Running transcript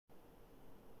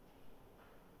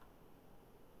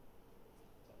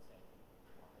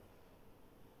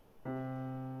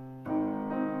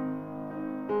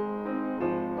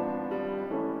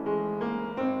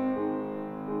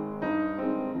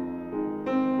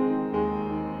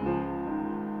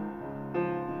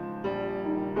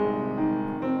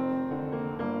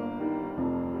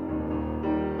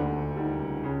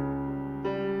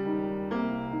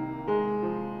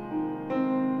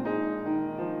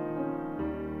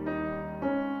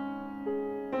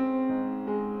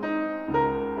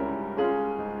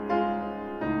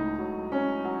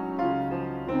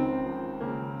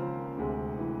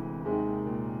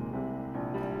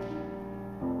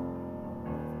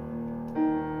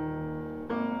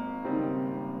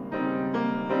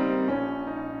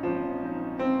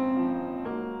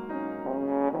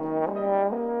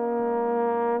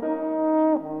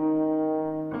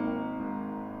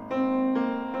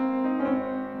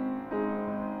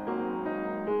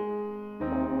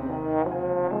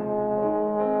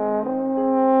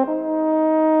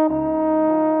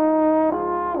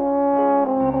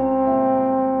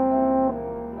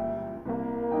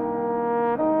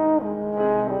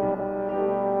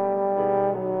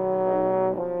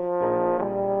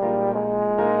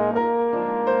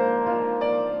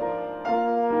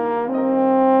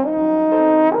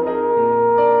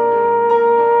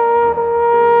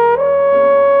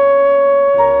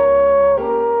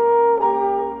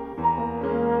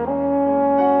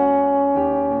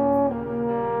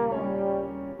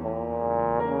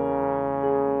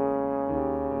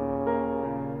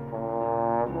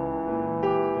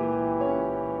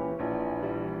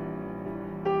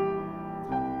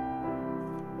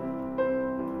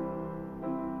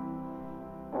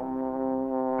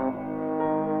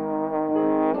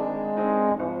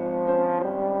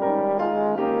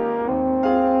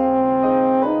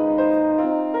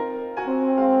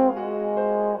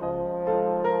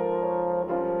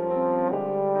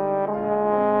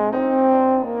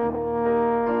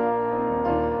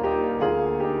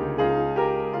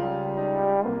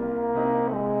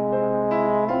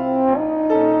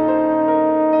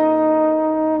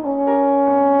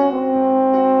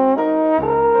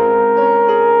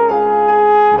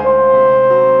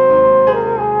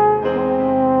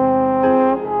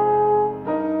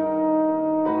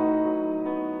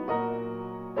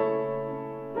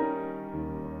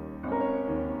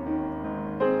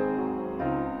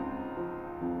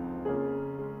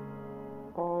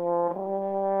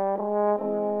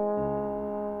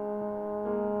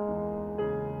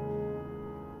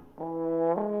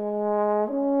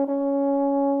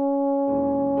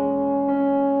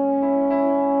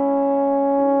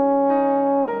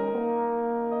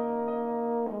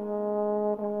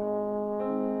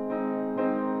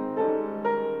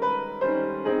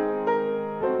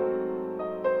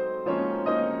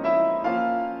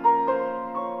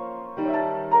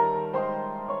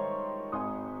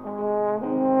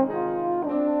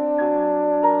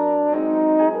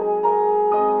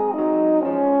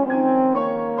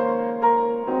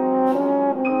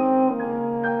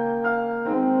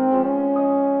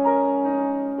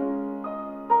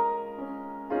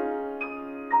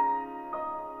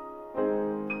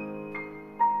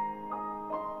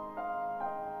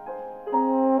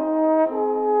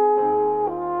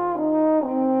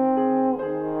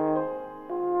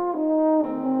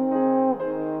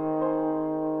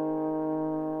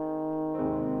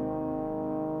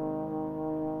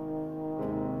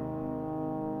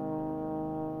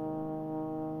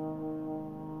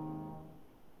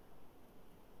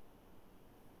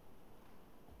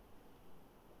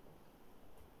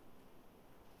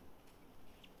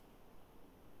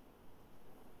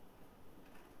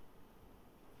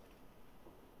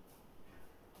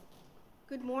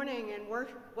Good morning and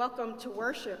welcome to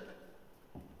worship.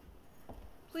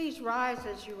 Please rise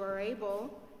as you are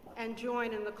able and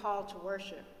join in the call to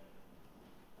worship.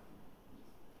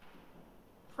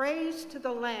 Praise to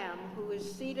the Lamb who is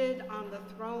seated on the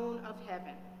throne of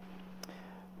heaven.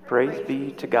 Praise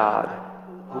be to God,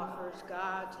 who offers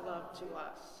God's love to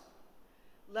us.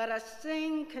 Let us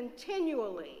sing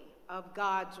continually of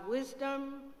God's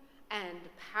wisdom and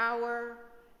power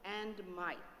and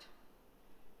might.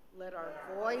 Let our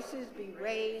voices be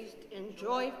raised in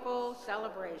joyful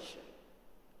celebration.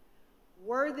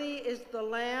 Worthy is the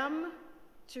Lamb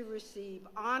to receive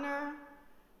honor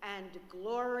and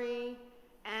glory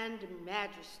and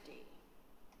majesty.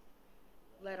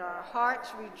 Let our hearts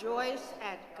rejoice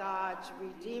at God's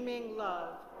redeeming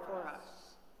love for us.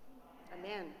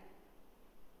 Amen.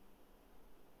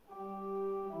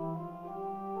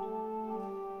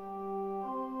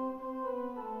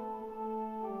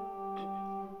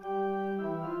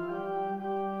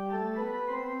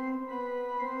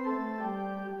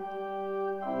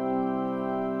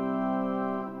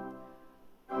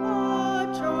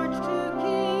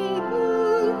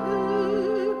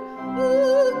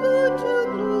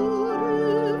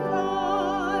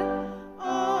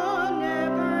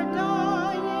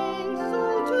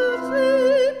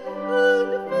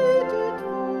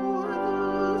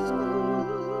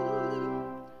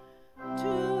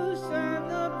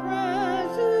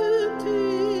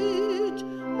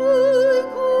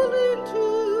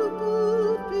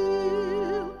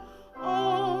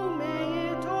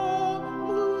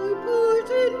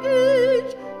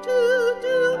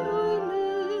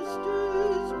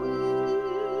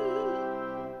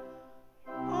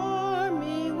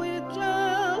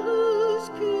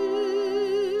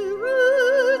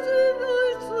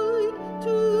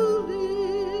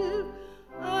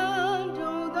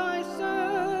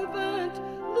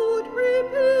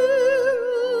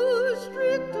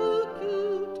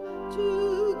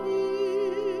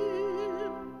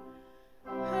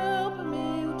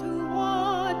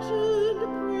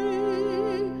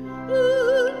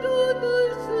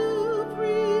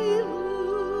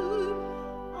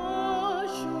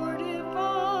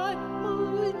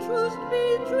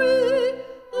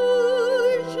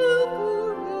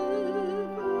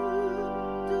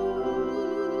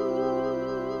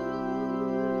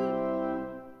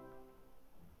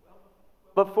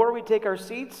 Before we take our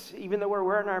seats, even though we're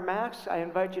wearing our masks, I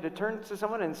invite you to turn to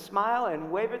someone and smile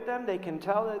and wave at them. They can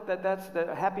tell that that's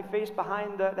the happy face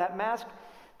behind that mask.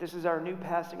 This is our new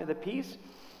passing of the peace,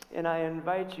 and I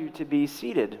invite you to be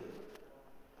seated.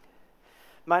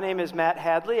 My name is Matt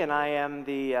Hadley, and I am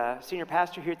the senior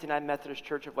pastor here at the United Methodist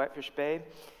Church of Whitefish Bay,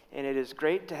 and it is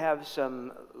great to have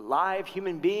some live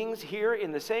human beings here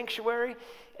in the sanctuary.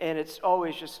 And it's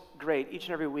always just great each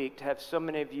and every week to have so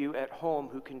many of you at home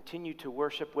who continue to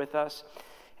worship with us.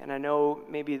 And I know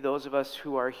maybe those of us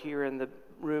who are here in the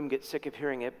room get sick of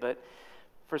hearing it, but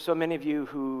for so many of you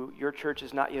who your church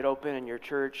is not yet open and your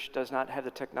church does not have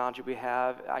the technology we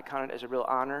have, I count it as a real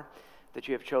honor that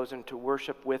you have chosen to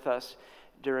worship with us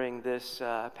during this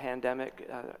pandemic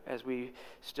as we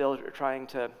still are trying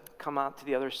to come out to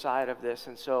the other side of this.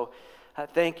 And so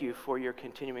thank you for your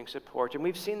continuing support. And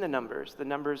we've seen the numbers. The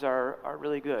numbers are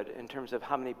really good in terms of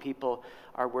how many people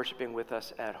are worshiping with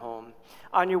us at home.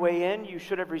 On your way in, you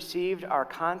should have received our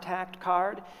contact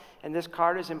card. And this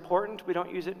card is important. We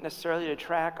don't use it necessarily to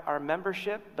track our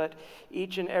membership, but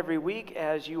each and every week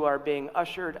as you are being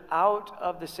ushered out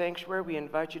of the sanctuary, we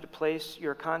invite you to place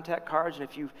your contact cards. And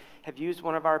if you have used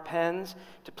one of our pens,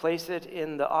 to place it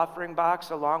in the offering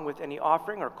box along with any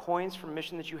offering or coins from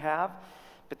mission that you have.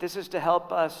 But this is to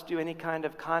help us do any kind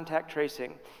of contact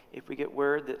tracing. If we get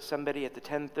word that somebody at the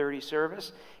 10:30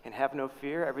 service, and have no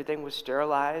fear, everything was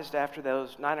sterilized after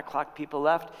those 9 o'clock people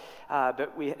left,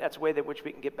 but that's a way that which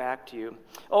we can get back to you.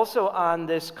 Also on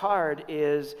this card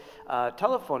is a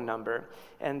telephone number,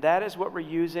 and that is what we're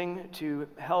using to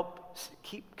help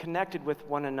keep connected with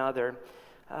one another.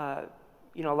 A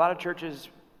lot of churches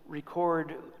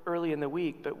record early in the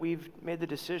week, but we've made the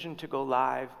decision to go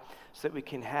live so that we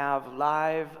can have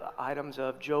live items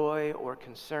of joy or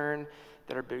concern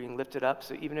that are being lifted up.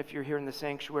 So even if you're here in the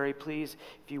sanctuary, please,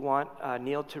 if you want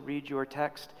Neil to read your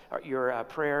text or your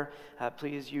prayer,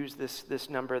 please use this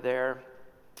number there.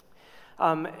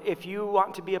 If you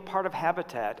want to be a part of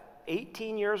Habitat,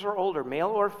 18 years or older, male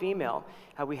or female,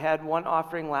 we had one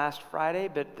offering last Friday,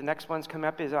 but the next one's coming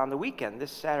up is on the weekend,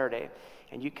 this Saturday.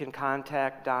 And you can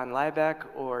contact Don Liebeck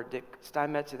or Dick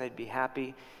Steinmetz, and they'd be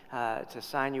happy to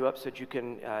sign you up so that you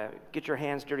can get your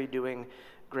hands dirty doing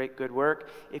great good work.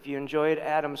 If you enjoyed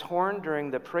Adam's horn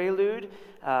during the prelude,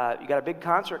 you got a big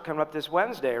concert coming up this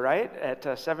Wednesday, right, at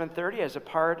 7:30 as a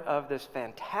part of this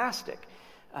fantastic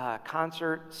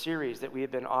concert series that we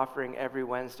have been offering every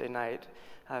Wednesday night.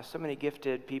 So many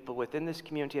gifted people within this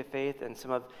community of faith and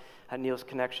some of Neil's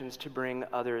connections to bring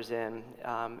others in.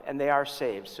 And they are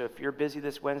saved. So if you're busy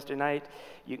this Wednesday night,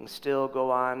 you can still go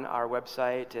on our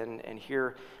website and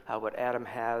hear what Adam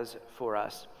has for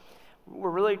us.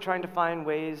 We're really trying to find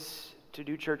ways to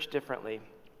do church differently.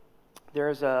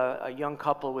 There's a young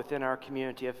couple within our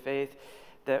community of faith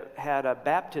that had a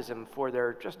baptism for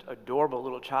their just adorable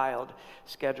little child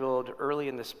scheduled early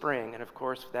in the spring. And of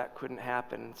course, that couldn't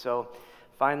happen. So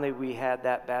finally, we had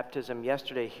that baptism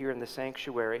yesterday here in the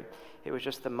sanctuary. It was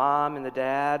just the mom and the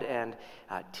dad and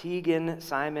Tegan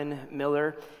Simon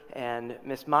Miller and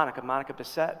Miss Monica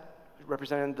Bissett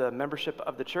represented the membership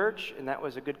of the church, and that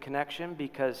was a good connection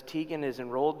because Tegan is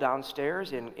enrolled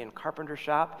downstairs in carpenter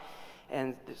shop.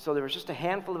 And so there was just a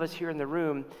handful of us here in the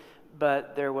room,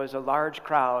 but there was a large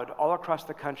crowd all across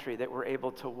the country that were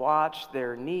able to watch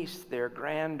their niece, their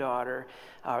granddaughter,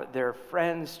 their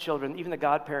friends' children, even the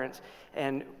godparents.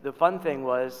 And the fun thing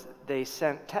was they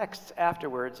sent texts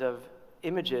afterwards of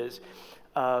images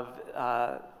of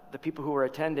the people who were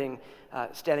attending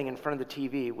standing in front of the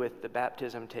TV with the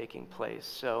baptism taking place.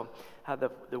 So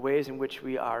the ways in which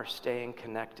we are staying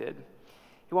connected.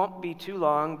 It won't be too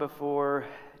long before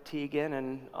Tegan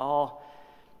and all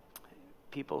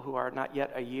people who are not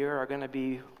yet a year are going to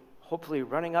be hopefully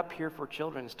running up here for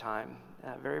children's time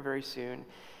very, very soon.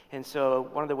 And so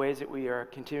one of the ways that we are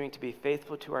continuing to be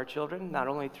faithful to our children, not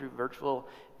only through virtual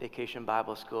Vacation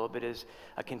Bible School, but is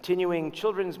a continuing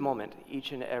children's moment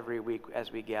each and every week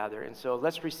as we gather. And so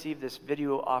let's receive this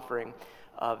video offering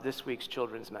of this week's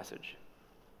children's message.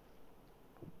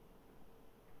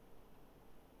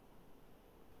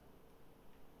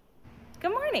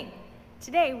 Good morning.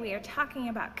 Today we are talking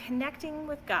about connecting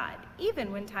with God,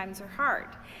 even when times are hard.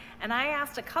 And I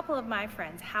asked a couple of my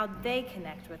friends how they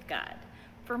connect with God.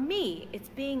 For me, it's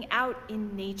being out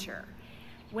in nature.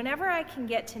 Whenever I can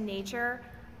get to nature,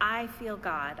 I feel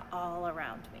God all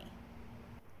around me.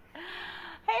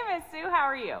 Hey, Miss Sue, how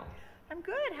are you? I'm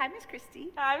good. Hi, Miss Christy.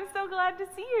 I'm so glad to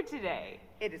see you today.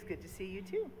 It is good to see you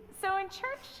too. So in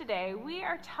church today, we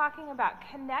are talking about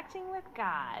connecting with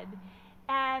God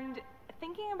and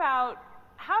thinking about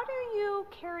how do you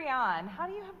carry on? How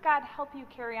do you have God help you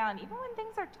carry on, even when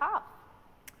things are tough?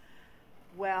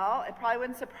 Well, it probably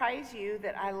wouldn't surprise you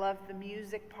that I love the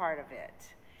music part of it.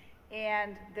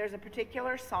 And there's a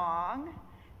particular song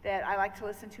that I like to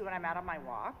listen to when I'm out on my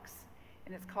walks,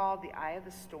 and it's called The Eye of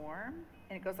the Storm,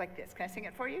 and it goes like this. Can I sing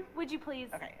it for you? Would you please?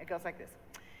 Okay, it goes like this.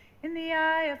 In the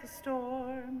eye of the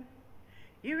storm,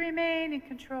 you remain in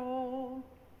control.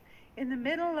 In the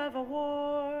middle of a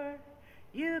war,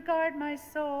 you guard my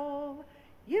soul.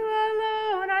 You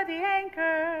alone are the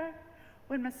anchor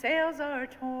when my sails are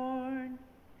torn.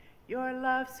 Your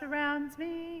love surrounds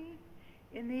me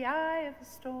in the eye of the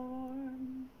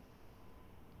storm.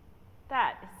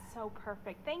 That is so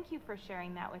perfect. Thank you for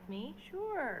sharing that with me.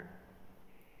 Sure.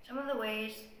 Some of the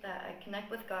ways that I connect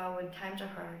with God when times are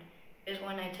hard is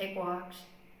when I take walks,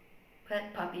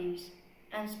 pet puppies,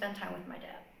 and spend time with my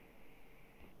dad.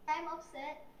 I'm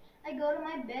upset. I go to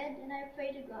my bed and I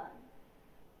pray to God.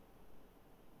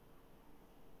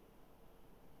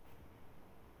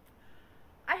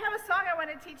 I have a song I want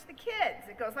to teach the kids.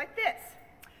 It goes like this.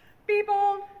 Be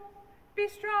bold, be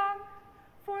strong,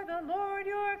 for the Lord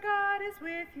your God is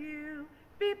with you.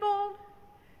 Be bold,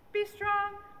 be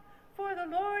strong, for the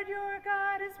Lord your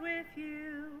God is with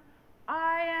you.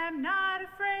 I am not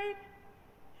afraid,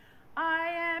 I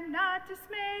am not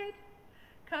dismayed,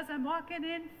 'cause I'm walking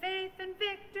in faith and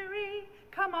victory.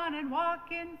 Come on and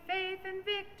walk in faith and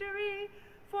victory,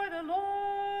 for the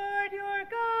Lord your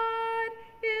God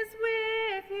is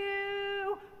with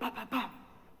you. Ba, ba, ba.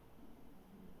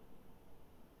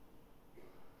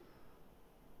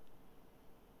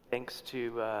 Thanks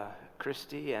to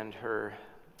Christy and her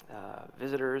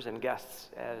visitors and guests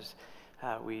as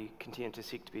we continue to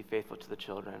seek to be faithful to the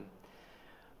children.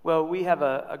 Well, we have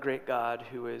a great God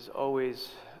who is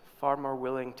always far more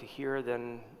willing to hear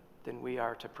than we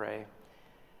are to pray.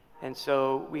 And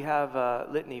so we have a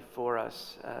litany for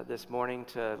us this morning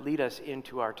to lead us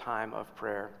into our time of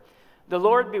prayer. The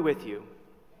Lord be with you.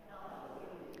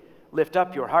 Lift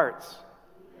up your hearts.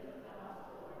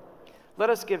 Let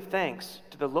us give thanks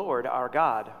to the Lord our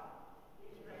God.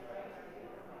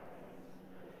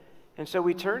 And so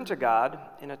we turn to God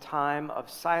in a time of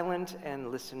silent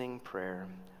and listening prayer.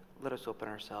 Let us open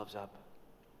ourselves up.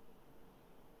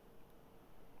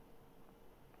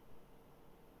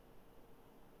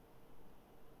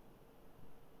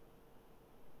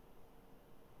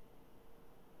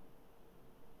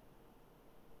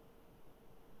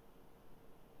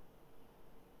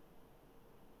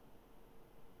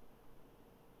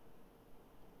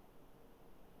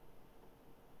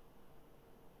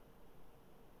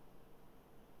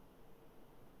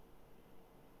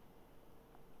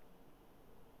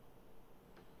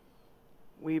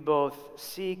 we both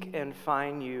seek and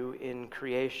find you in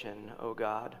creation, O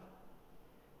God,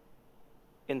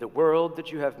 in the world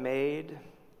that you have made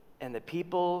and the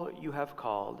people you have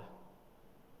called.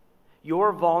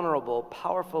 Your vulnerable,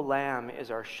 powerful Lamb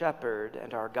is our shepherd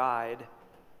and our guide,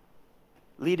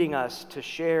 leading us to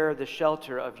share the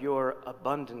shelter of your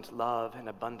abundant love and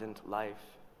abundant life.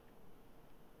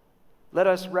 Let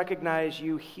us recognize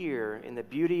you here in the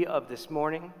beauty of this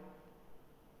morning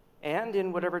and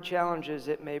in whatever challenges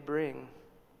it may bring.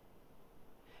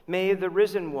 May the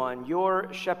risen one,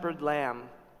 your shepherd lamb,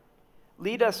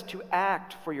 lead us to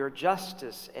act for your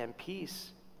justice and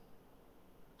peace,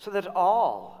 so that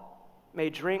all may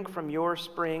drink from your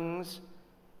springs,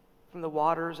 from the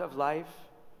waters of life,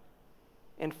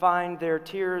 and find their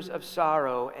tears of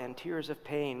sorrow and tears of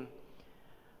pain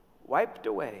wiped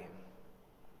away.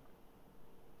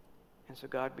 And so,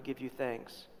 God, we give you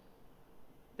thanks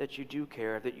that you do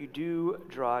care, that you do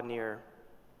draw near.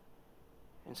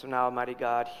 And so now, Almighty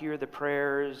God, hear the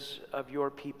prayers of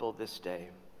your people this day.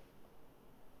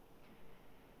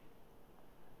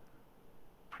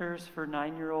 Prayers for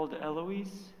 9-year-old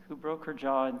Eloise, who broke her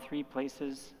jaw in 3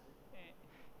 places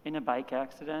in a bike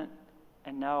accident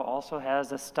and now also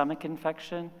has a stomach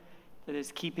infection that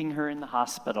is keeping her in the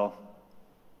hospital.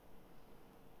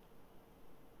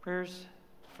 Prayers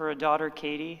for a daughter,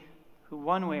 Katie, who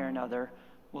one way or another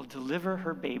will deliver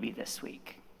her baby this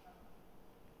week.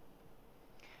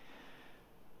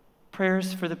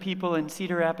 Prayers for the people in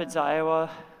Cedar Rapids, Iowa,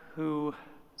 who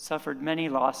suffered many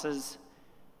losses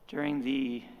during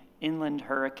the inland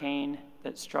hurricane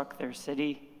that struck their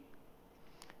city,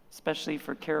 especially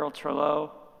for Carol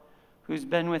Trello, who's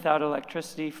been without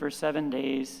electricity for 7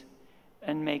 days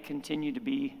and may continue to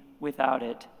be without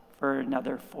it for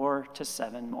another 4 to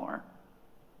 7 more.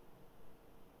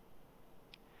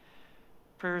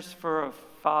 Prayers for a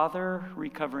father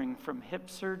recovering from hip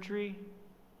surgery.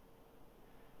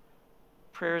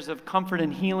 Prayers of comfort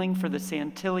and healing for the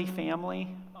Santilli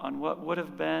family on what would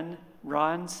have been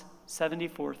Ron's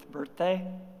 74th birthday.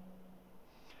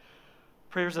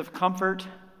 Prayers of comfort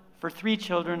for 3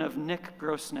 children of Nick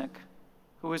Grosnick,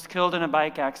 who was killed in a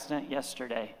bike accident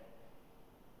yesterday.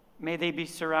 May they be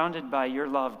surrounded by your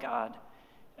love, God,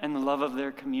 and the love of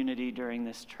their community during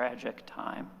this tragic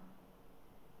time.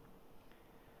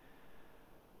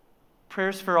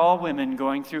 Prayers for all women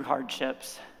going through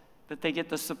hardships, that they get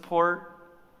the support,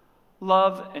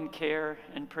 love, and care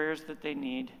and prayers that they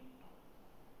need.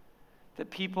 That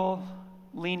people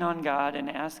lean on God and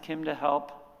ask him to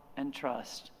help and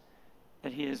trust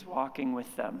that he is walking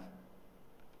with them.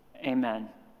 Amen.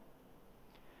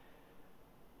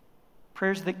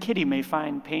 Prayers that Kitty may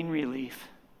find pain relief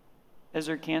as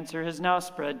her cancer has now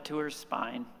spread to her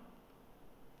spine.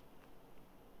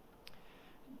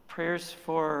 Prayers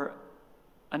for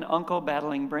an uncle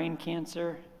battling brain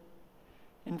cancer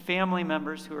and family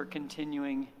members who are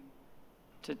continuing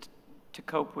to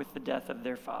cope with the death of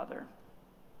their father.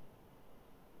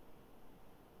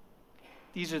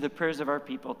 These are the prayers of our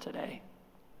people today.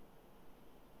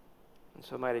 And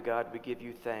so, mighty God, we give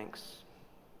you thanks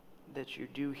that you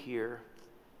do hear,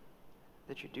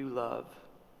 that you do love,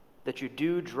 that you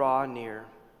do draw near.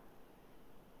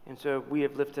 And so we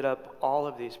have lifted up all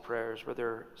of these prayers,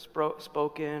 whether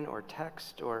spoken or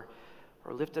text or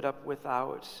lifted up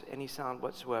without any sound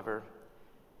whatsoever.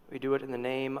 We do it in the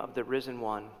name of the risen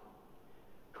one,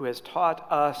 who has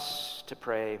taught us to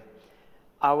pray,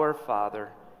 Our Father,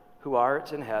 who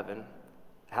art in heaven,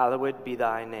 hallowed be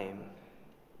thy name.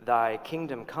 Thy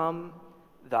kingdom come,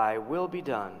 thy will be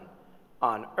done,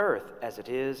 on earth as it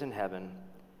is in heaven.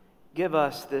 Give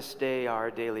us this day our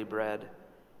daily bread,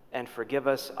 and forgive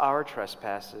us our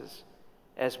trespasses,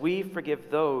 as we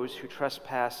forgive those who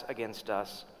trespass against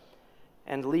us.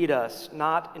 And lead us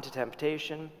not into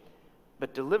temptation,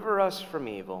 but deliver us from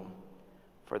evil.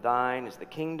 For thine is the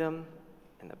kingdom,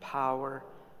 and the power,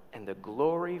 and the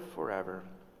glory forever.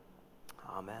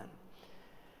 Amen.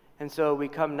 And so we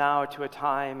come now to a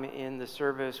time in the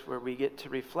service where we get to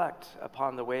reflect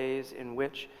upon the ways in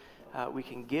which we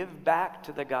can give back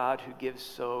to the God who gives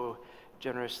so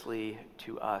generously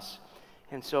to us.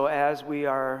 And so as we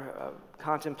are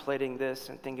contemplating this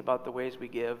and thinking about the ways we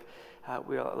give,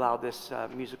 we'll allow this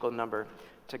musical number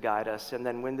to guide us. And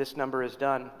then when this number is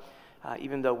done,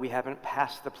 even though we haven't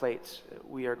passed the plates,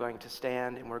 we are going to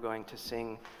stand and we're going to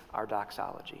sing our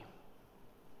doxology.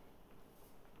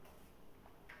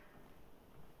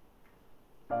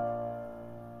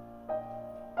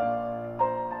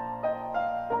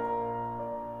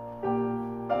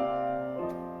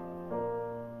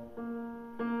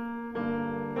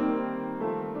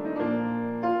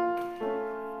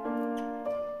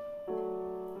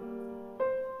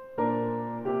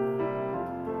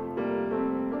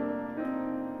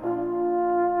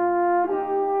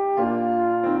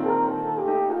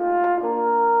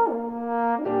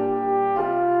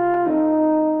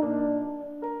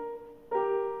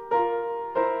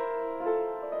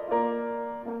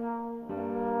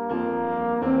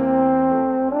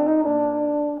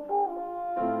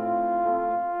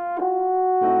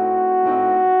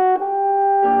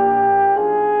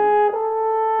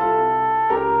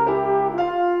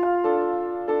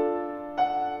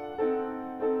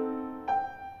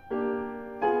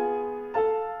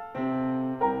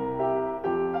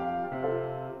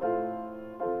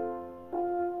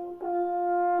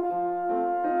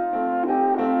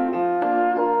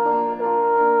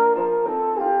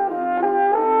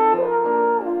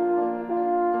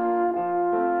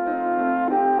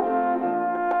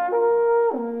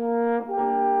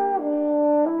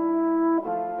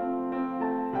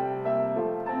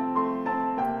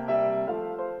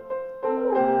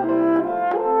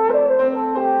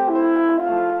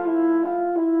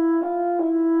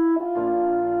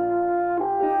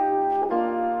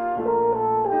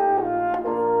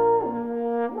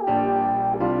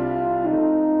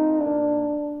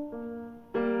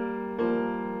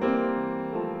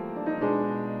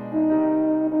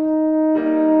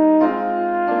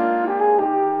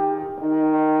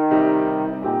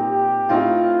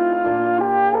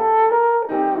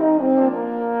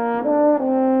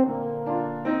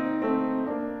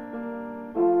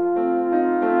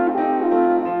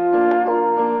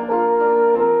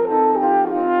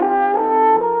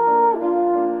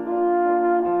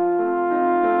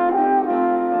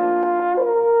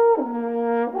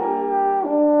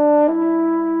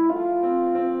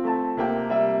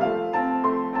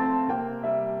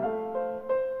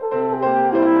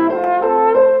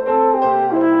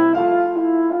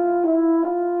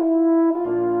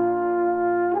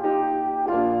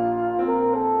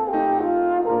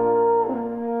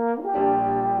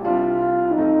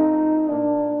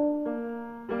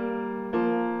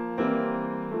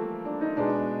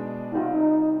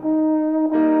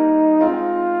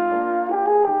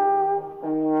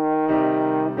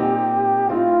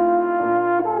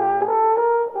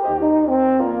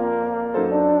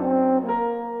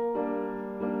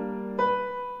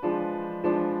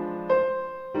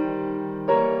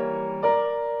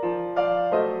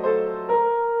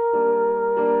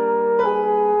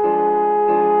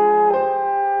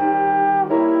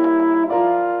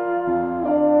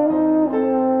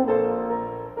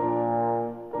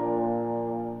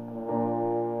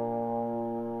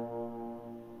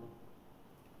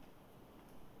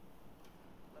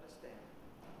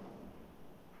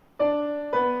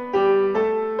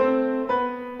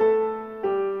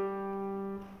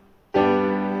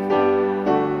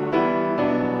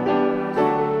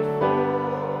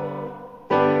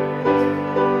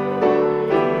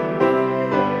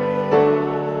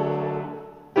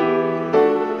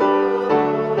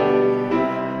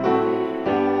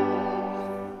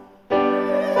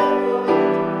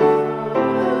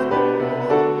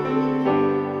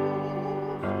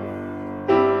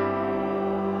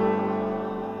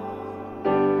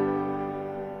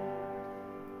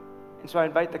 so I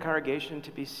invite the congregation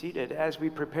to be seated as we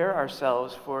prepare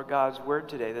ourselves for God's word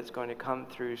today that's going to come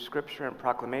through scripture and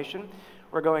proclamation.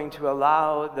 We're going to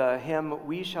allow the hymn,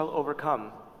 "We Shall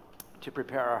Overcome," to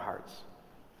prepare our hearts.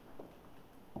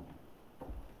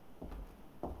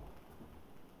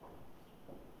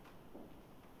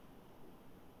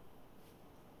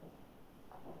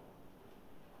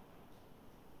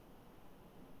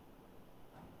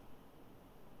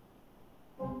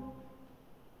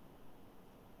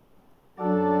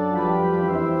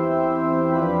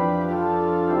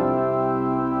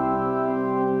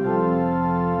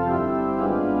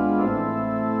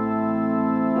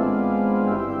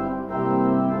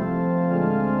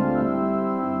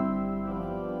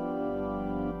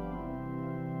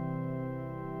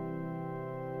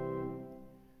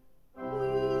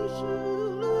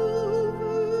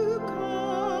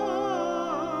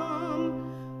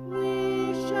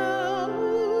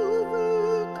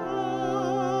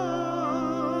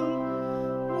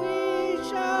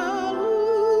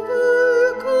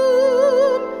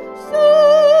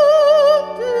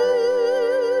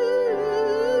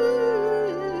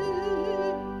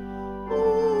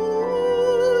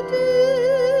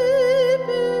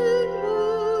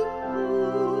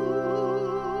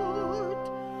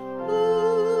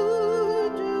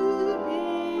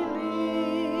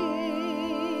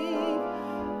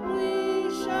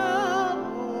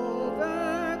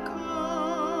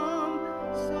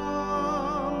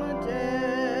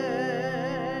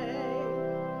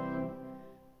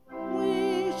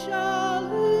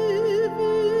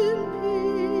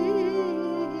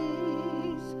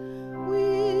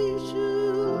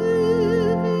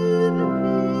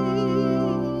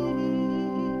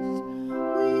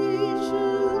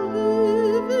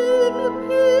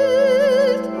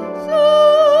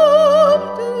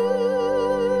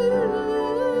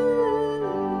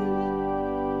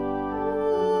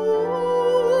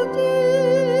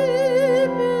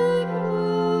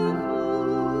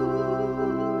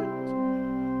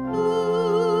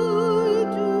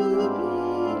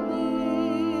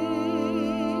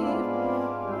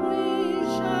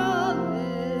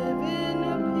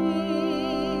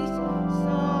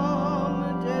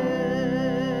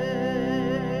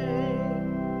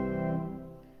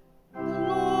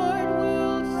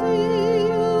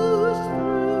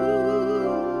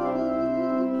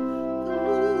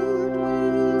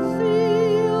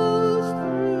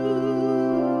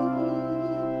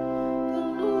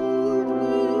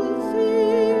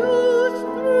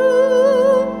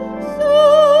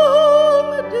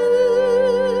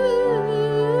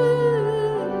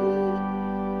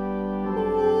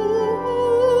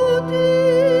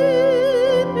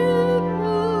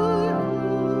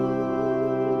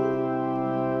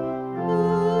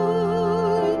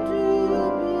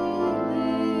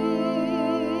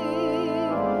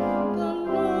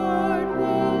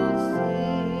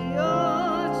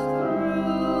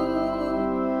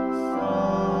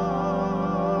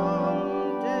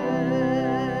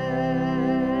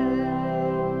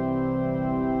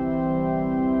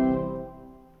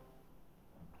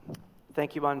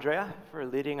 Thank you, Andrea, for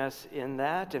leading us in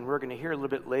that. And we're going to hear a little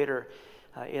bit later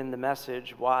in the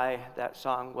message why that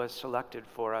song was selected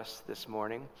for us this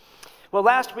morning. Well,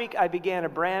 last week I began a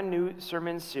brand new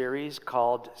sermon series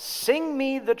called Sing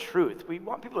Me the Truth. We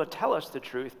want people to tell us the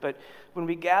truth, but when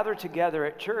we gather together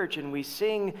at church and we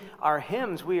sing our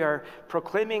hymns, we are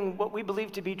proclaiming what we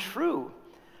believe to be true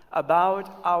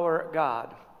about our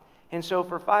God. And so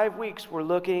for 5 weeks, we're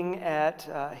looking at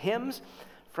hymns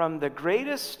from the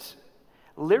greatest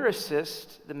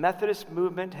lyricist the Methodist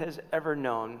movement has ever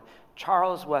known,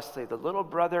 Charles Wesley, the little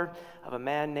brother of a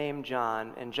man named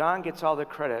John. And John gets all the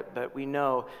credit, but we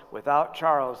know without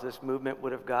Charles, this movement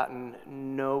would have gotten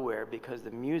nowhere because the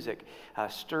music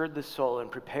stirred the soul and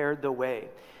prepared the way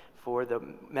for the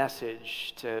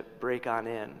message to break on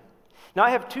in. Now, I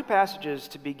have 2 passages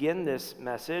to begin this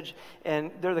message,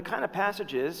 and they're the kind of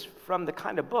passages from the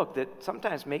kind of book that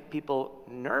sometimes make people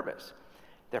nervous.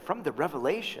 They're from the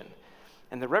Revelation.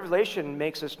 And the Revelation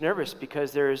makes us nervous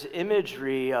because there's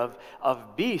imagery of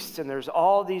beasts, and there's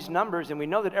all these numbers, and we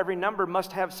know that every number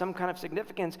must have some kind of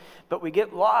significance, but we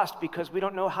get lost because we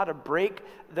don't know how to break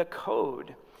the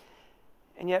code.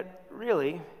 And yet,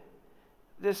 really,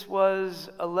 this was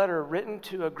a letter written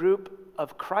to a group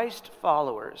of Christ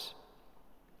followers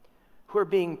who are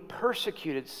being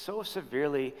persecuted so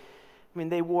severely. I mean,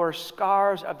 they wore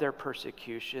scars of their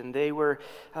persecution. They were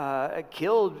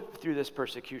killed through this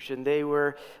persecution. They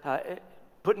were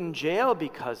put in jail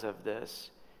because of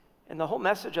this. And the whole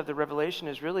message of the Revelation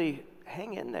is really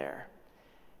hang in there.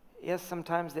 Yes,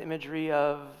 sometimes the imagery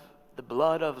of The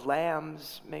blood of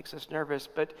lambs makes us nervous,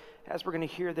 but as we're going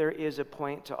to hear, there is a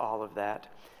point to all of that.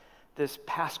 This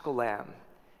Paschal lamb.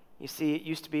 You see, it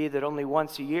used to be that only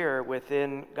once a year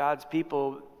within God's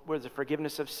people was the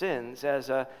forgiveness of sins, as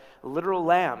a literal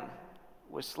lamb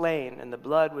was slain and the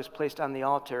blood was placed on the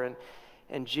altar.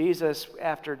 And Jesus,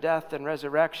 after death and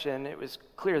resurrection, it was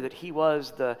clear that he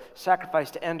was the sacrifice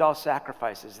to end all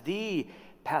sacrifices, the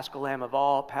Paschal lamb of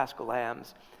all Paschal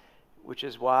lambs, which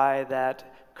is why that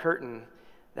curtain,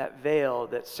 that veil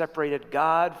that separated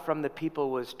God from the people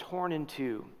was torn in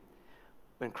two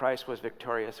when Christ was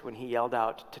victorious, when he yelled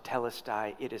out,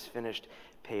 "Tetelestai, it is finished,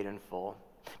 paid in full."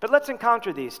 But let's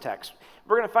encounter these texts.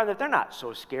 We're going to find that they're not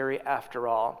so scary after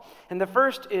all. And the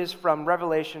first is from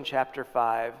Revelation chapter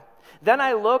 5. Then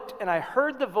I looked and I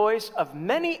heard the voice of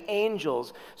many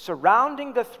angels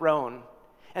surrounding the throne,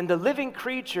 and the living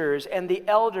creatures and the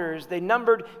elders. They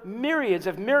numbered myriads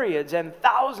of myriads and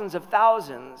thousands of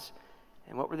thousands.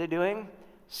 And what were they doing?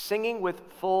 Singing with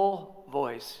full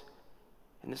voice.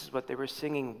 And this is what they were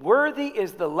singing. Worthy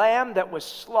is the Lamb that was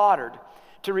slaughtered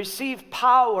to receive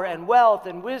power and wealth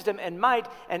and wisdom and might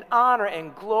and honor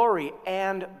and glory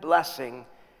and blessing.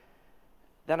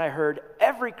 Then I heard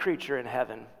every creature in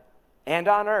heaven and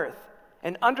on earth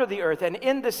and under the earth and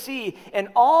in the sea and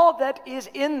all that is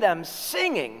in them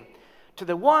singing, to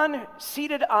the one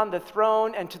seated on the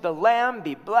throne and to the Lamb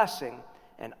be blessing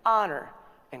and honor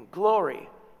and glory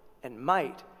and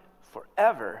might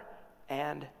forever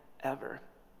and ever.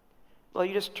 Well,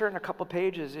 you just turn a couple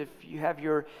pages if you have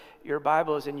your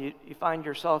Bibles, and you find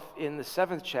yourself in the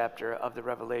 7th chapter of the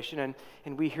Revelation,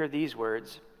 and we hear these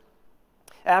words.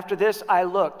 After this I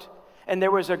looked, and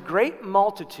there was a great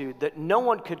multitude that no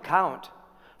one could count,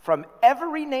 from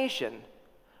every nation,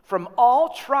 from all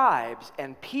tribes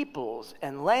and peoples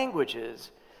and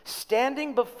languages,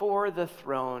 standing before the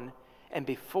throne and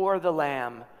before the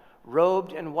Lamb,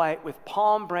 robed in white with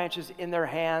palm branches in their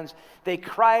hands. They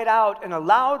cried out in a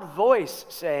loud voice,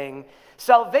 saying,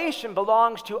 "Salvation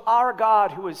belongs to our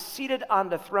God who is seated on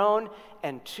the throne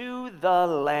and to the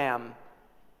Lamb."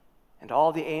 And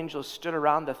all the angels stood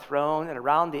around the throne and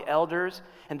around the elders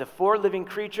and the 4 living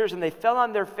creatures, and they fell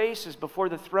on their faces before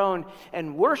the throne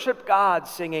and worshiped God,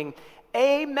 singing,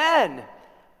 "Amen!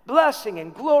 Blessing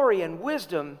and glory and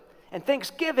wisdom and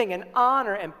thanksgiving and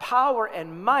honor and power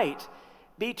and might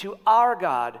be to our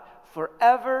God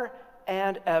forever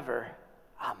and ever.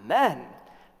 Amen."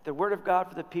 The word of God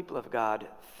for the people of God.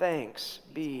 Thanks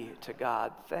be to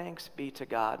God. Thanks be to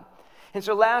God. And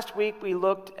so last week we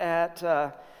looked at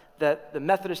the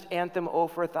Methodist anthem, "Oh,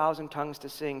 for a Thousand Tongues to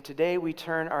Sing." Today we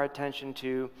turn our attention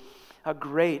to a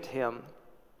great hymn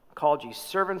called "Ye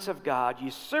Servants of God." Ye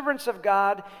servants of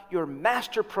God, your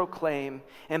master proclaim,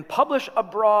 and publish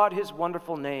abroad his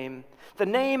wonderful name. The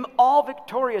name all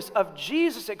victorious of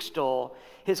Jesus extol.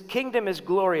 His kingdom is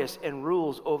glorious and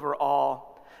rules over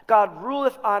all. God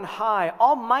ruleth on high,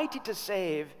 almighty to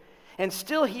save, and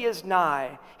still he is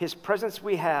nigh. His presence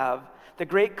we have. The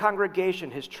great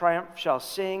congregation his triumph shall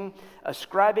sing,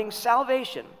 ascribing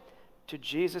salvation to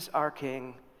Jesus our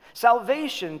King.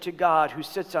 Salvation to God who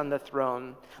sits on the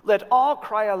throne. Let all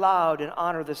cry aloud and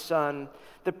honor the Son.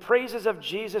 The praises of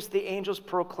Jesus the angels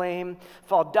proclaim,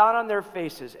 fall down on their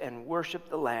faces and worship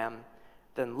the Lamb.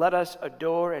 Then let us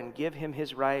adore and give him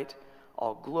his right,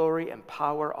 all glory and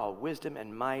power, all wisdom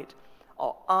and might,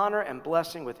 all honor and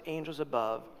blessing with angels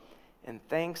above, and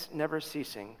thanks never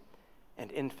ceasing,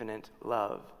 and infinite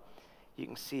love. You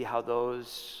can see how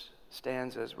those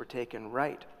stanzas were taken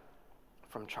right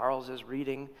from Charles's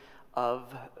reading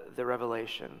of the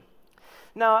Revelation.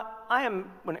 Now, I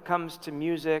am, when it comes to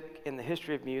music and the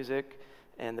history of music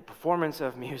and the performance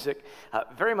of music,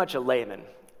 very much a layman.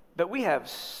 But we have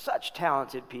such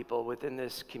talented people within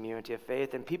this community of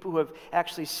faith and people who have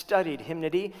actually studied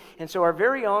hymnody. And so our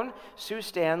very own Sue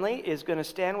Stanley is going to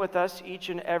stand with us each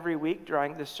and every week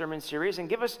during this sermon series and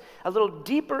give us a little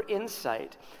deeper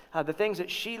insight, the things that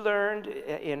she learned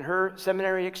in her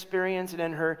seminary experience and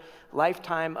in her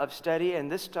lifetime of study.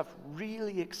 And this stuff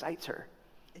really excites her.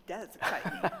 It does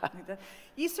excite me.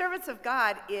 Ye Servants of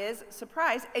God is,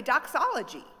 surprise, a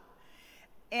doxology.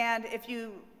 And if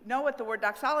you know what the word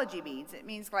doxology means, it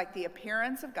means like the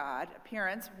appearance of God,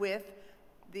 appearance with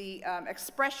the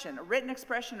expression, a written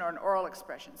expression or an oral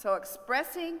expression. So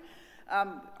expressing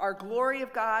our glory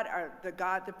of God,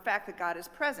 the fact that God is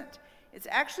present. It's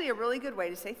actually a really good way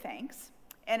to say thanks,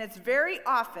 and it's very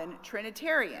often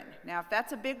Trinitarian. Now, if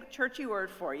that's a big churchy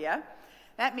word for you,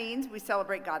 that means we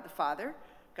celebrate God the Father,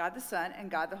 God the Son,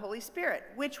 and God the Holy Spirit,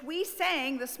 which we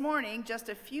sang this morning just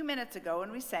a few minutes ago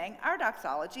when we sang our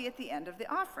doxology at the end of the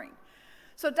offering.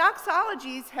 So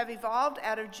doxologies have evolved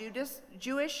out of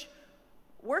Jewish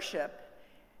worship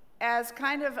as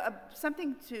kind of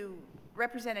something to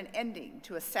represent an ending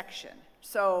to a section.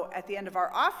 So at the end of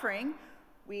our offering,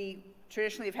 we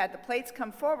traditionally have had the plates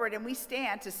come forward and we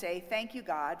stand to say, thank you,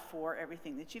 God, for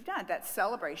everything that you've done. That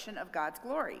celebration of God's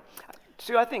glory.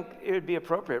 Sue, I think it would be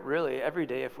appropriate, really, every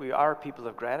day, if we are people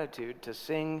of gratitude, to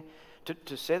sing,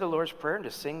 to say the Lord's Prayer and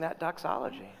to sing that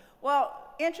doxology. Well,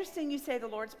 interesting you say the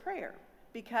Lord's Prayer,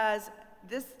 because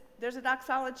there's a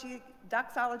doxology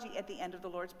at the end of the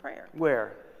Lord's Prayer.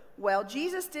 Where? Well,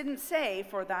 Jesus didn't say,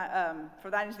 for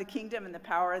thine is the kingdom and the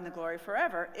power and the glory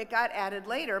forever. It got added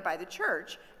later by the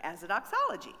church as a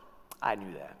doxology. I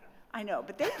knew that. I know,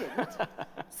 but they didn't.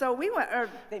 So we went, or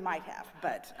they might have,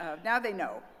 but now they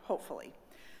know, hopefully.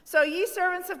 So ye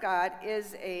servants of God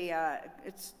is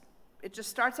it just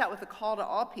starts out with a call to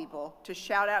all people to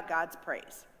shout out God's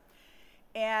praise.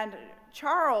 And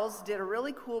Charles did a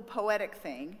really cool poetic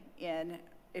thing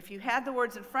if you had the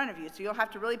words in front of you, so you'll have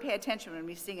to really pay attention when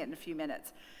we sing it in a few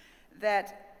minutes,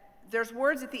 that there's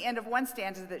words at the end of one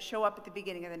stanza that show up at the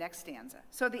beginning of the next stanza.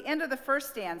 So at the end of the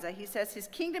first stanza, he says, his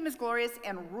kingdom is glorious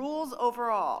and rules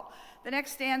over all. The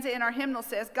next stanza in our hymnal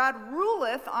says, God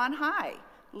ruleth on high.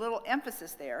 A little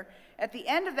emphasis there. At the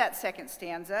end of that second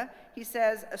stanza, he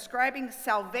says, ascribing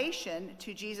salvation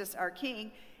to Jesus our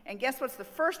King. And guess what's the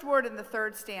first word in the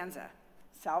third stanza?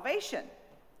 Salvation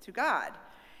to God.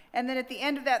 And then at the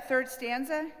end of that third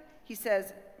stanza, he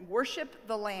says, worship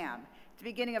the Lamb. At the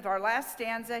beginning of our last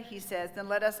stanza, he says, then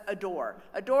let us adore.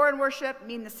 Adore and worship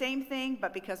mean the same thing,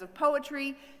 but because of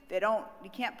poetry, you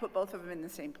can't put both of them in the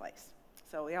same place.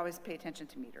 So we always pay attention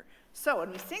to meter. So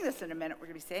when we sing this in a minute, we're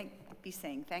going to be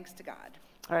saying thanks to God.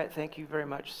 All right, thank you very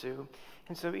much, Sue.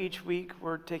 And so each week,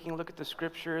 we're taking a look at the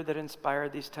scripture that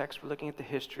inspired these texts. We're looking at the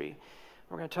history.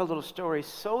 We're going to tell a little story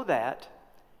so that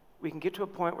we can get to a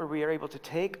point where we are able to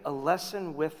take a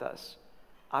lesson with us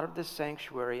out of this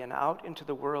sanctuary and out into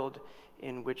the world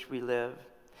in which we live.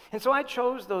 And so I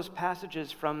chose those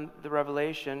passages from the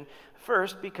Revelation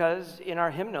first because in our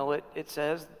hymnal it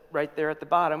says right there at the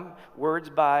bottom,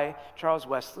 words by Charles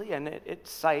Wesley, and it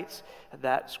cites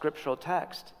that scriptural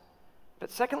text. But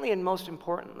secondly, and most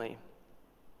importantly,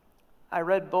 I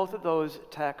read both of those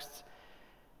texts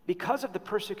because of the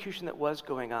persecution that was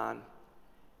going on.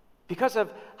 Because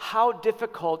of how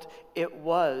difficult it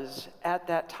was at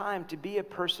that time to be a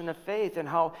person of faith and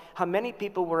how many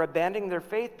people were abandoning their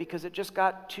faith because it just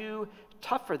got too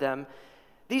tough for them.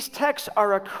 These texts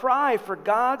are a cry for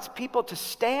God's people to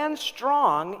stand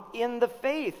strong in the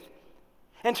faith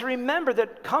and to remember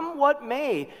that come what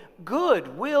may,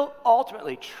 good will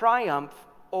ultimately triumph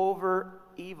over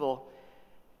evil.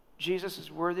 Jesus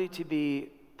is worthy to be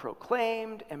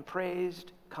proclaimed and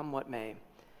praised come what may,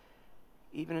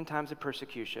 even in times of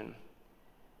persecution.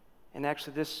 And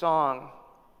actually, this song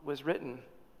was written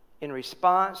in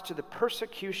response to the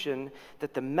persecution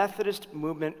that the Methodist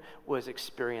movement was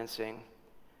experiencing.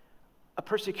 A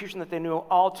persecution that they knew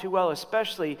all too well,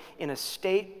 especially in a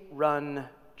state-run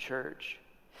church.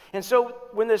 And so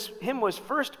when this hymn was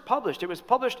first published, it was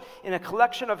published in a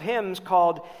collection of hymns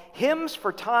called Hymns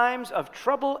for Times of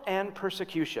Trouble and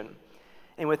Persecution.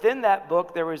 And within that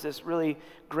book, there was this really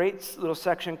great little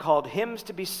section called Hymns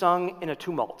to be Sung in a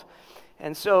Tumult.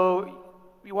 And so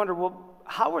you wonder, well,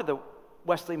 how were the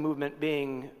Wesley movement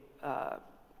being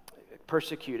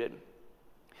persecuted?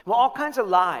 Well, all kinds of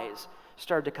lies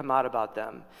started to come out about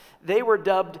them. They were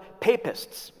dubbed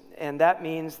papists, and that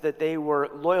means that they were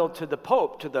loyal to the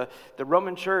Pope, to the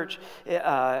Roman Church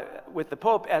with the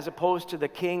Pope, as opposed to the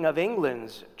King of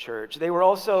England's church. They were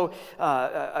also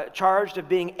charged of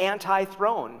being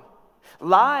anti-throne.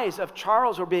 Lies of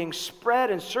Charles were being spread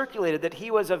and circulated that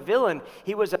he was a villain,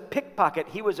 he was a pickpocket,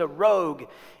 he was a rogue,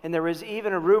 and there was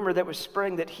even a rumor that was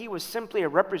spreading that he was simply a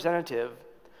representative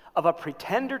of a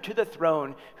pretender to the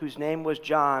throne whose name was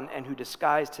John and who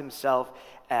disguised himself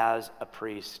as a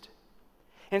priest.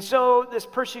 And so this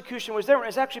persecution was there. It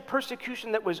was actually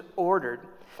persecution that was ordered.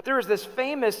 There was this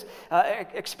famous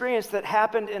experience that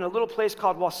happened in a little place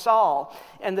called Walsall,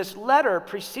 and this letter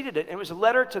preceded it. It was a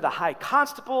letter to the high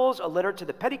constables, a letter to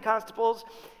the petty constables,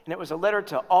 and it was a letter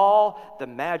to all the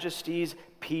Majesty's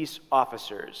peace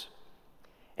officers.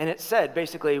 And it said,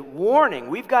 basically, warning,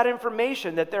 we've got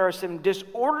information that there are some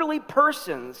disorderly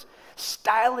persons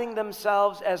styling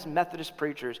themselves as Methodist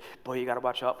preachers. Boy, you got to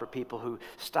watch out for people who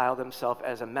style themselves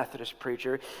as a Methodist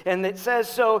preacher. And it says,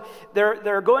 so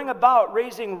they're going about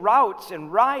raising routs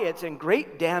and riots and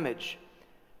great damage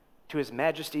to His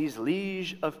Majesty's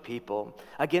liege of people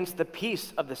against the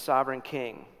peace of the sovereign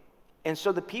king. And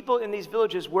so the people in these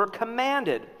villages were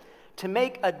commanded to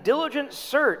make a diligent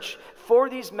search for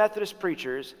these Methodist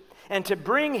preachers and to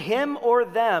bring him or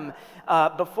them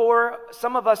before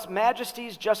some of us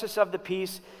majesties, justice of the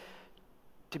peace,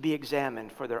 to be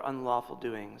examined for their unlawful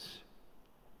doings.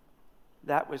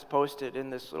 That was posted in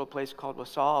this little place called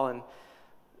Wasall, and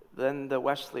then the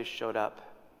Wesleys showed up,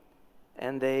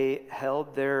 and they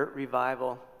held their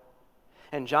revival.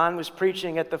 And John was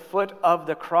preaching at the foot of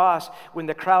the cross when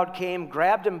the crowd came,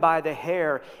 grabbed him by the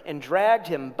hair, and dragged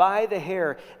him by the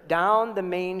hair down the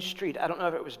main street. I don't know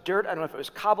if it was dirt, I don't know if it was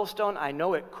cobblestone, I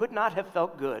know it could not have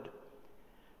felt good.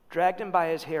 Dragged him by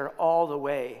his hair all the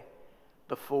way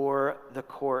before the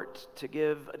court to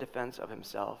give a defense of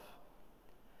himself.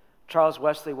 Charles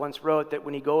Wesley once wrote that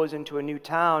when he goes into a new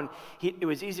town, it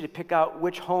was easy to pick out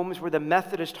which homes were the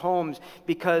Methodist homes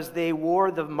because they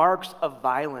wore the marks of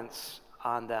violence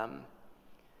on them.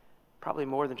 Probably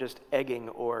more than just egging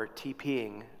or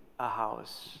TPing a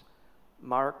house.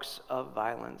 Marks of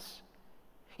violence.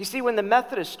 You see, when the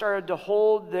Methodists started to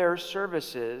hold their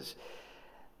services,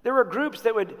 there were groups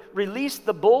that would release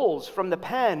the bulls from the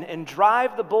pen and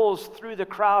drive the bulls through the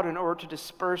crowd in order to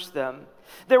disperse them.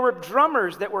 There were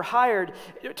drummers that were hired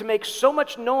to make so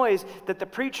much noise that the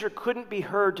preacher couldn't be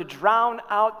heard, to drown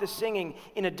out the singing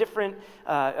in a different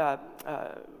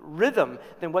rhythm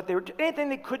than what they were doing. Anything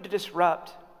they could to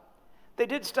disrupt. They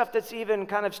did stuff that's even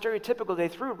kind of stereotypical. They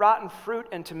threw rotten fruit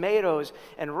and tomatoes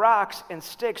and rocks and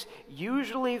sticks,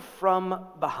 usually from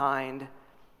behind.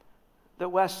 The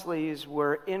Wesleys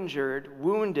were injured,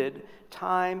 wounded,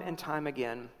 time and time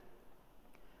again.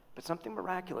 But something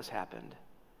miraculous happened.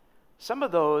 Some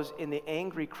of those in the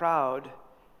angry crowd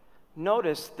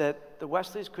noticed that the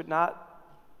Wesleys could not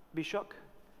be shook.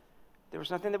 There was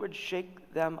nothing that would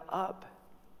shake them up.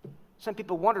 Some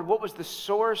people wondered what was the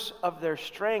source of their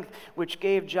strength, which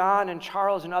gave John and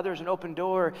Charles and others an open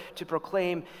door to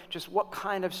proclaim just what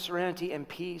kind of serenity and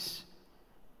peace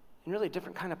and really a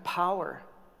different kind of power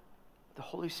the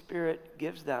Holy Spirit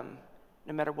gives them,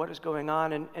 no matter what is going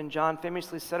on. And John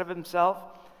famously said of himself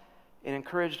and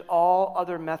encouraged all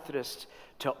other Methodists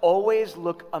to always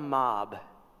look a mob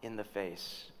in the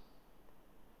face.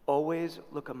 Always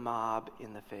look a mob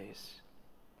in the face.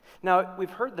 Now, we've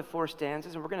heard the 4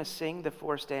 stanzas, and we're going to sing the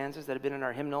 4 stanzas that have been in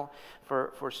our hymnal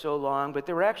for so long, but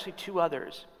there were actually 2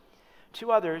 others.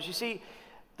 2 others. You see,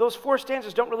 those 4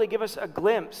 stanzas don't really give us a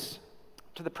glimpse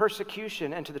to the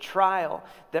persecution and to the trial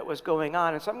that was going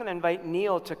on. And so I'm going to invite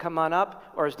Neil to come on up,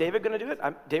 or is David going to do it?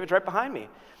 David's right behind me.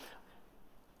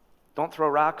 Don't throw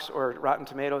rocks or rotten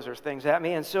tomatoes or things at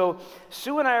me. And so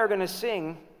Sue and I are going to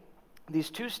sing these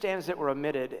 2 stanzas that were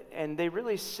omitted, and they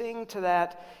really sing to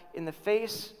that in the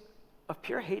face of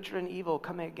pure hatred and evil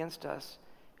coming against us,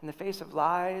 in the face of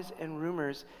lies and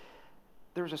rumors.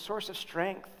 There's a source of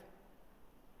strength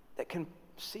that can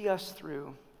see us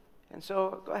through. And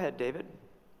so, go ahead, David.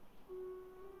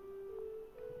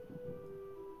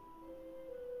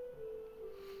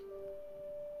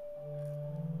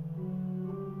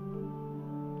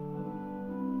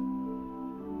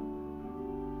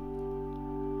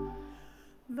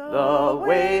 The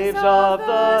waves of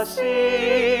the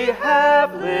sea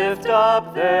have lifted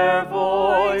up their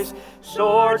voice,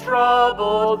 sore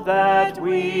troubled that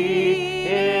we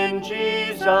in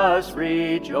Jesus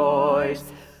rejoice.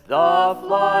 The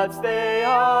floods, they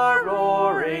are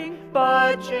roaring,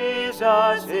 but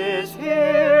Jesus is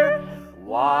here.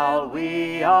 While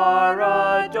we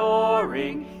are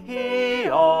adoring, he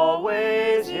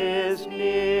always is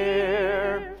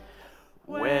near.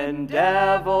 When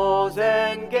devils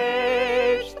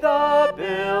engage, the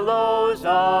billows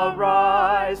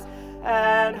arise,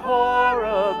 and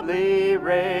horribly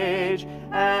rage,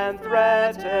 and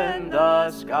threaten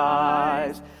the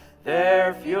skies.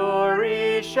 Their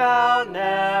fury shall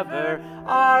never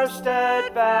our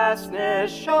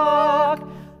steadfastness shock.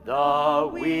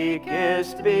 The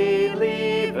weakest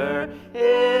believer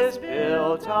is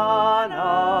built on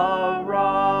a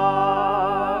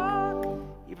rock.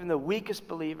 Even the weakest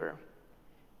believer,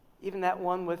 even that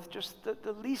one with just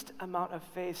the least amount of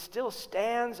faith, still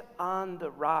stands on the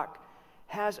rock,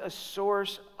 has a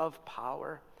source of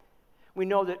power. We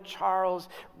know that Charles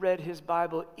read his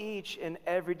Bible each and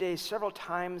every day, several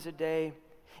times a day.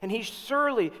 And he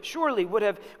surely would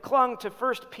have clung to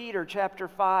 1 Peter chapter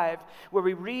 5, where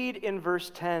we read in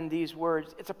verse 10 these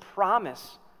words. It's a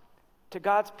promise to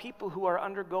God's people who are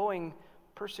undergoing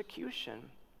persecution.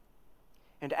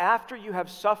 And after you have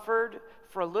suffered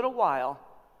for a little while,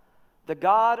 the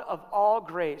God of all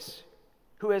grace,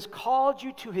 who has called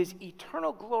you to his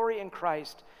eternal glory in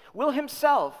Christ, will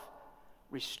himself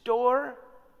restore,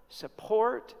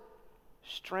 support,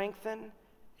 strengthen,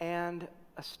 and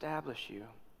establish you.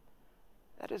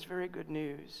 That is very good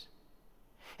news.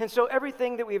 And so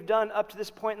everything that we've done up to this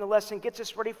point in the lesson gets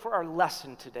us ready for our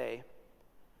lesson today.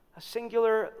 A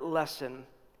singular lesson.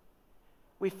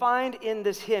 We find in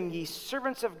this hymn, "Ye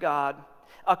servants of God,"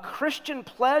 a Christian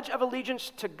pledge of allegiance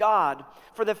to God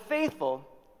for the faithful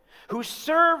who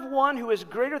serve one who is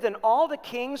greater than all the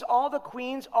kings, all the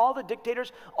queens, all the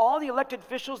dictators, all the elected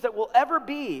officials that will ever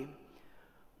be.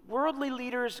 Worldly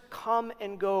leaders come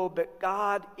and go, but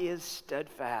God is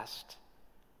steadfast.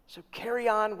 So carry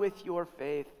on with your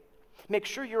faith. Make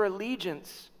sure your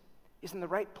allegiance is in the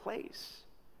right place.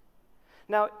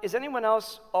 Now, is anyone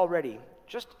else already,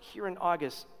 just here in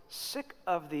August, sick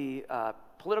of the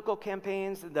political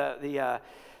campaigns?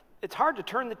 It's hard to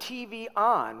turn the TV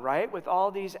on, right, with all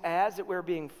these ads that we're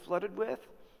being flooded with.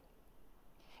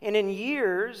 And in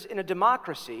years, in a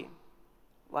democracy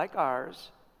like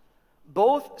ours,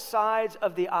 both sides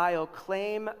of the aisle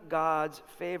claim God's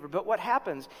favor. But what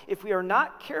happens if we are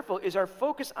not careful is our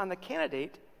focus on the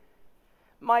candidate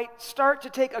might start to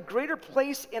take a greater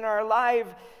place in our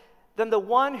life than the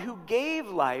one who gave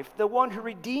life, the one who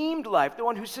redeemed life, the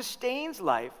one who sustains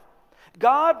life.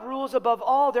 God rules above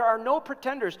all. There are no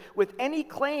pretenders with any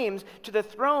claims to the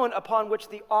throne upon which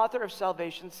the author of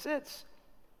salvation sits.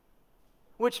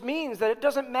 Which means that it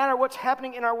doesn't matter what's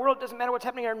happening in our world, it doesn't matter what's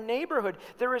happening in our neighborhood.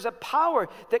 There is a power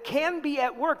that can be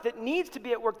at work, that needs to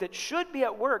be at work, that should be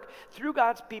at work through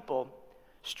God's people,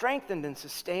 strengthened and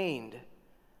sustained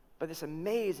by this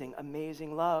amazing,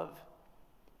 amazing love.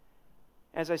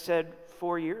 As I said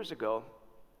 4 years ago,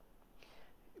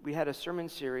 we had a sermon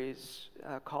series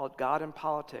called God and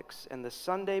Politics, and the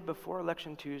Sunday before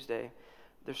Election Tuesday,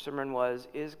 the sermon was,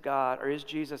 is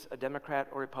Jesus a Democrat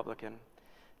or Republican?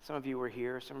 Some of you were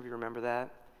here, some of you remember that.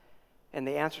 And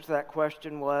the answer to that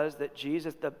question was that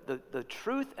Jesus, the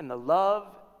truth and the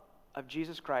love of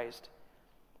Jesus Christ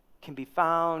can be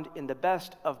found in the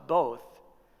best of both,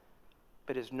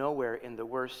 but is nowhere in the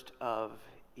worst of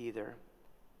either.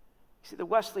 See, the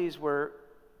Wesleys were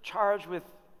charged with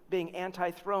being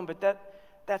anti-throne, but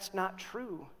that's not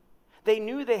true. They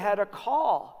knew they had a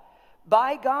call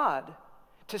by God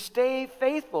to stay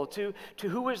faithful to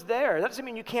who was there. That doesn't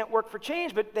mean you can't work for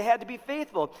change, but they had to be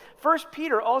faithful. 1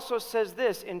 Peter also says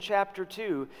this in chapter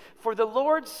 2, "For the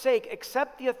Lord's sake,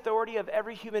 accept the authority of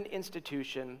every human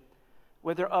institution,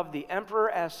 whether of the emperor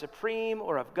as supreme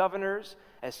or of governors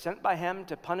as sent by him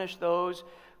to punish those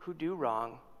who do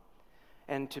wrong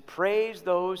and to praise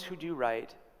those who do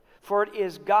right. For it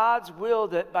is God's will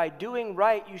that by doing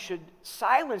right you should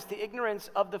silence the ignorance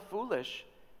of the foolish.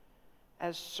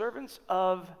 As servants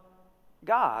of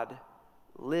God,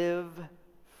 live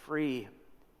free.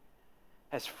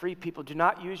 As free people, do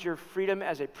not use your freedom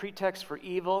as a pretext for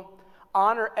evil.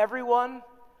 Honor everyone.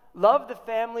 Love the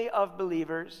family of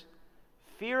believers.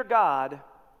 Fear God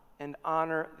and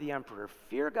honor the emperor."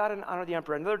 Fear God and honor the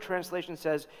emperor. Another translation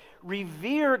says,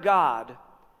 revere God,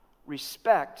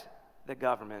 respect the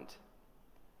government.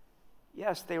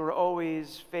 Yes, they were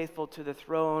always faithful to the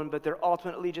throne, but their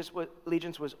ultimate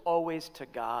allegiance was always to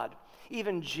God.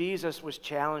 Even Jesus was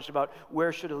challenged about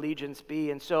where should allegiance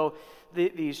be. And so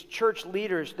these church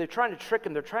leaders, they're trying to trick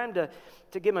him. They're trying to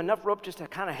give him enough rope just to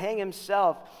kind of hang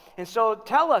himself. And so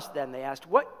tell us then, they asked,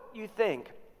 what you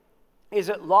think. Is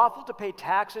it lawful to pay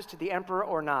taxes to the emperor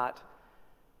or not?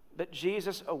 But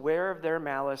Jesus, aware of their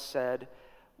malice, said,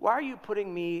 "Why are you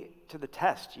putting me to the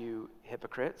test, you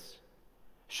hypocrites?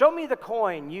 Show me the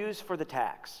coin used for the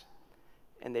tax."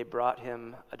 And they brought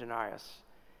him a denarius.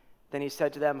 Then he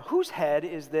said to them, "Whose head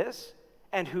is this,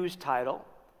 and whose title?"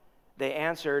 They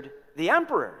answered, "The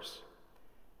emperor's."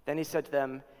 Then he said to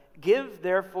them, "Give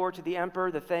therefore to the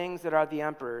emperor the things that are the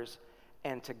emperor's,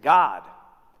 and to God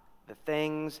the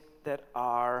things that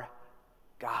are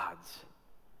God's."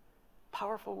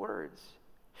 Powerful words.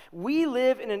 We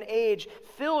live in an age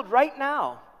filled right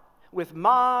now with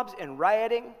mobs and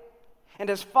rioting. And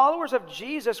as followers of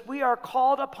Jesus, we are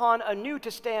called upon anew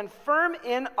to stand firm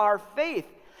in our faith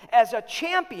as a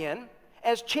champion,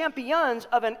 as champions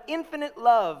of an infinite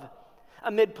love.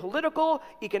 Amid political,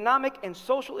 economic, and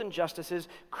social injustices,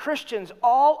 Christians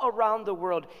all around the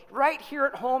world, right here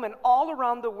at home and all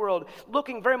around the world,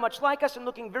 looking very much like us and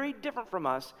looking very different from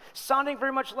us, sounding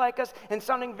very much like us and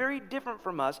sounding very different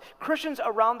from us, Christians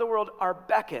around the world are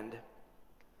beckoned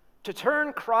to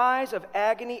turn cries of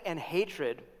agony and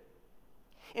hatred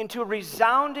into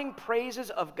resounding praises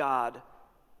of God.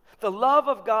 The love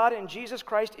of God in Jesus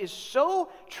Christ is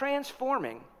so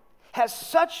transforming, has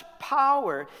such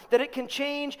power that it can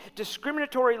change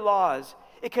discriminatory laws.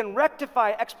 It can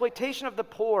rectify exploitation of the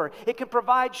poor. It can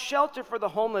provide shelter for the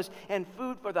homeless and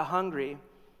food for the hungry.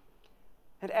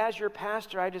 And as your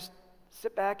pastor, I just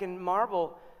sit back and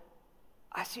marvel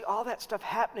I see all that stuff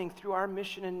happening through our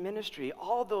mission and ministry,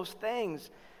 all those things.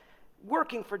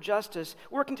 Working for justice,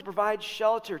 working to provide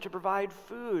shelter, to provide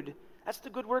food. That's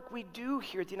the good work we do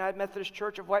here at the United Methodist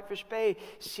Church of Whitefish Bay,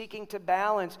 seeking to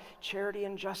balance charity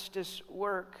and justice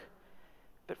work.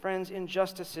 But friends,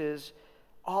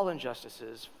 all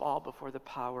injustices fall before the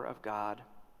power of God.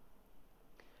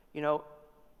 You know,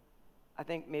 I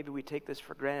think maybe we take this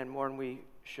for granted more than we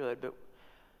should, but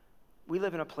we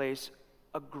live in a place,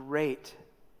 a great,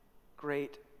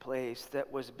 great place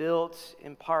that was built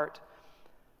in part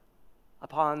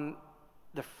upon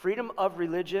the freedom of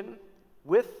religion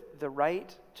with the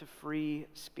right to free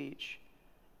speech.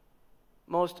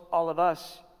 Most all of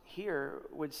us here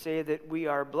would say that we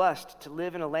are blessed to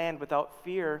live in a land without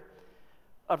fear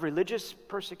of religious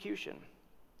persecution.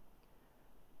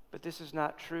 But this is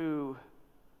not true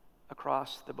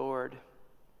across the board.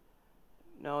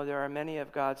 No, there are many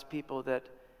of God's people that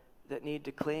need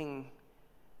to cling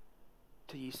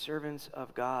to ye servants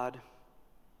of God.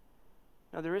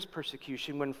 Now, there is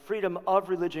persecution when freedom of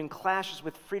religion clashes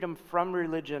with freedom from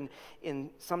religion in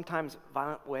sometimes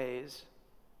violent ways.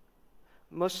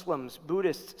 Muslims,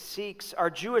 Buddhists, Sikhs, our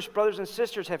Jewish brothers and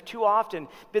sisters have too often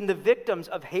been the victims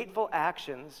of hateful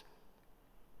actions.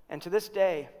 And to this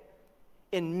day,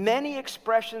 in many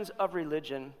expressions of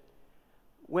religion,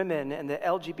 women and the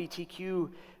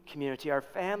LGBTQ community, our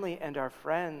family and our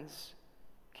friends,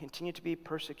 continue to be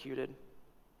persecuted.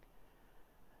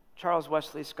 Charles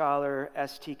Wesley scholar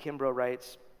S.T. Kimbrough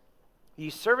writes, "Ye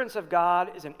servants of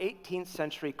God is an 18th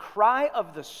century cry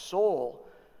of the soul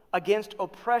against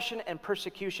oppression and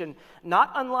persecution, not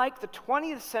unlike the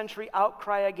 20th century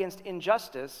outcry against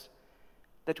injustice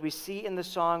that we see in the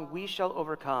song, 'We Shall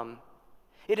Overcome.'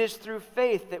 It is through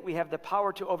faith that we have the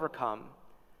power to overcome."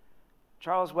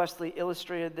 Charles Wesley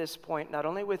illustrated this point not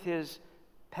only with his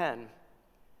pen,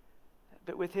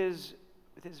 but with his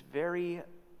very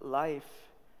life.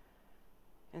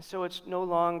 And so it's no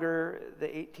longer the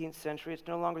 18th century, it's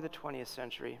no longer the 20th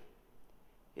century.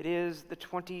 It is the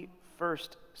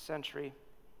 21st century.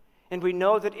 And we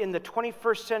know that in the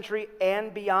 21st century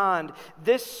and beyond,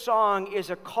 this song is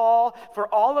a call for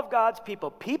all of God's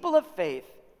people, people of faith,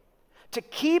 to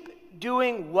keep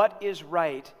doing what is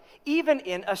right,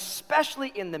 especially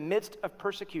in the midst of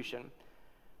persecution,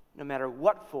 no matter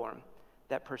what form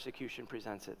that persecution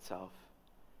presents itself.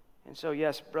 And so,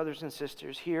 yes, brothers and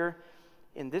sisters, here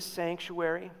in this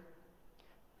sanctuary,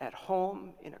 at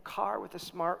home, in a car with a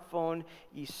smartphone,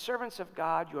 ye servants of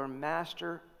God, your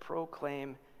master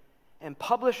proclaim, and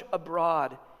publish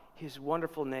abroad his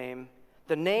wonderful name,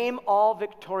 the name all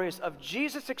victorious of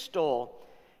Jesus extol.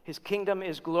 His kingdom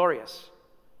is glorious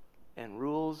and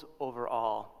rules over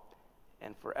all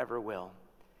and forever will.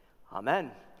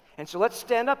 Amen. And so let's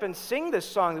stand up and sing this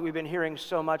song that we've been hearing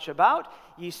so much about,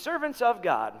 Ye Servants of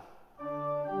God.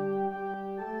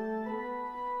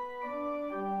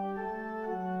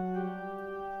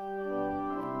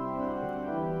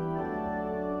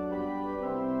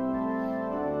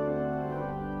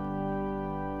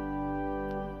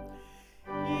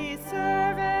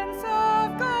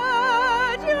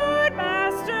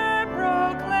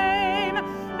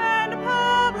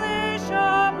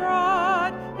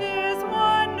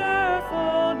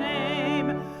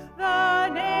 The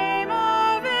name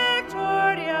of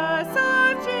victorious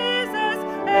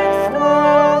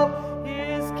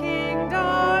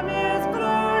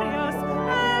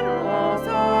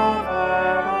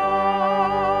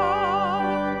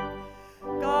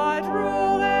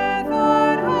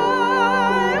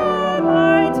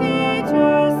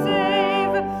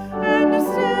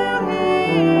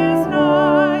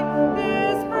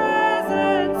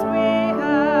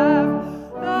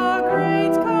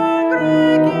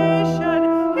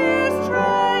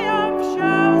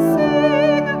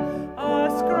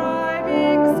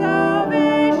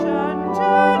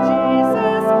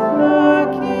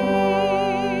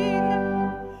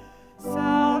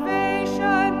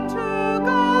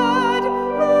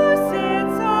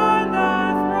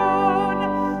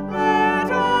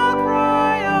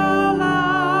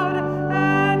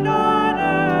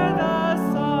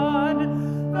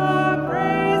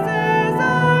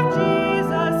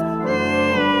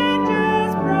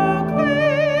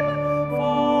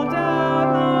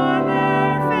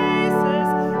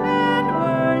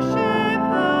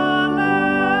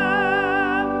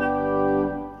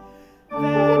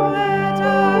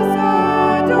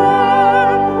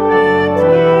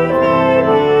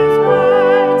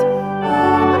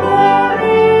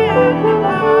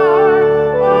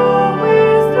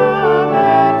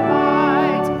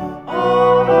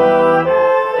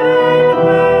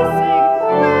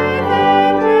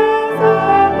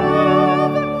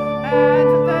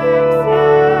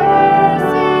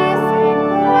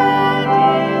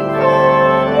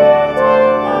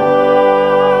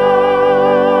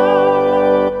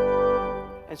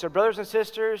brothers and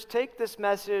sisters, take this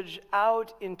message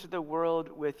out into the world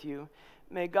with you.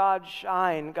 May God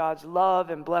shine God's love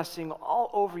and blessing all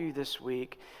over you this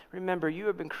week. Remember, you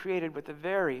have been created with a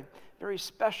very, very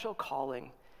special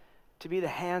calling to be the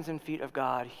hands and feet of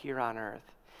God here on earth.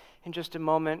 In just a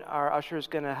moment, our usher is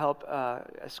going to help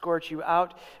escort you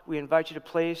out. We invite you to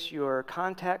place your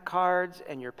contact cards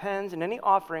and your pens and any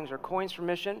offerings or coins for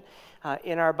mission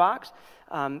in our box.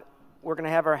 We're going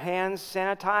to have our hands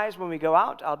sanitized when we go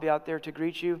out. I'll be out there to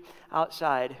greet you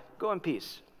outside. Go in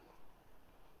peace.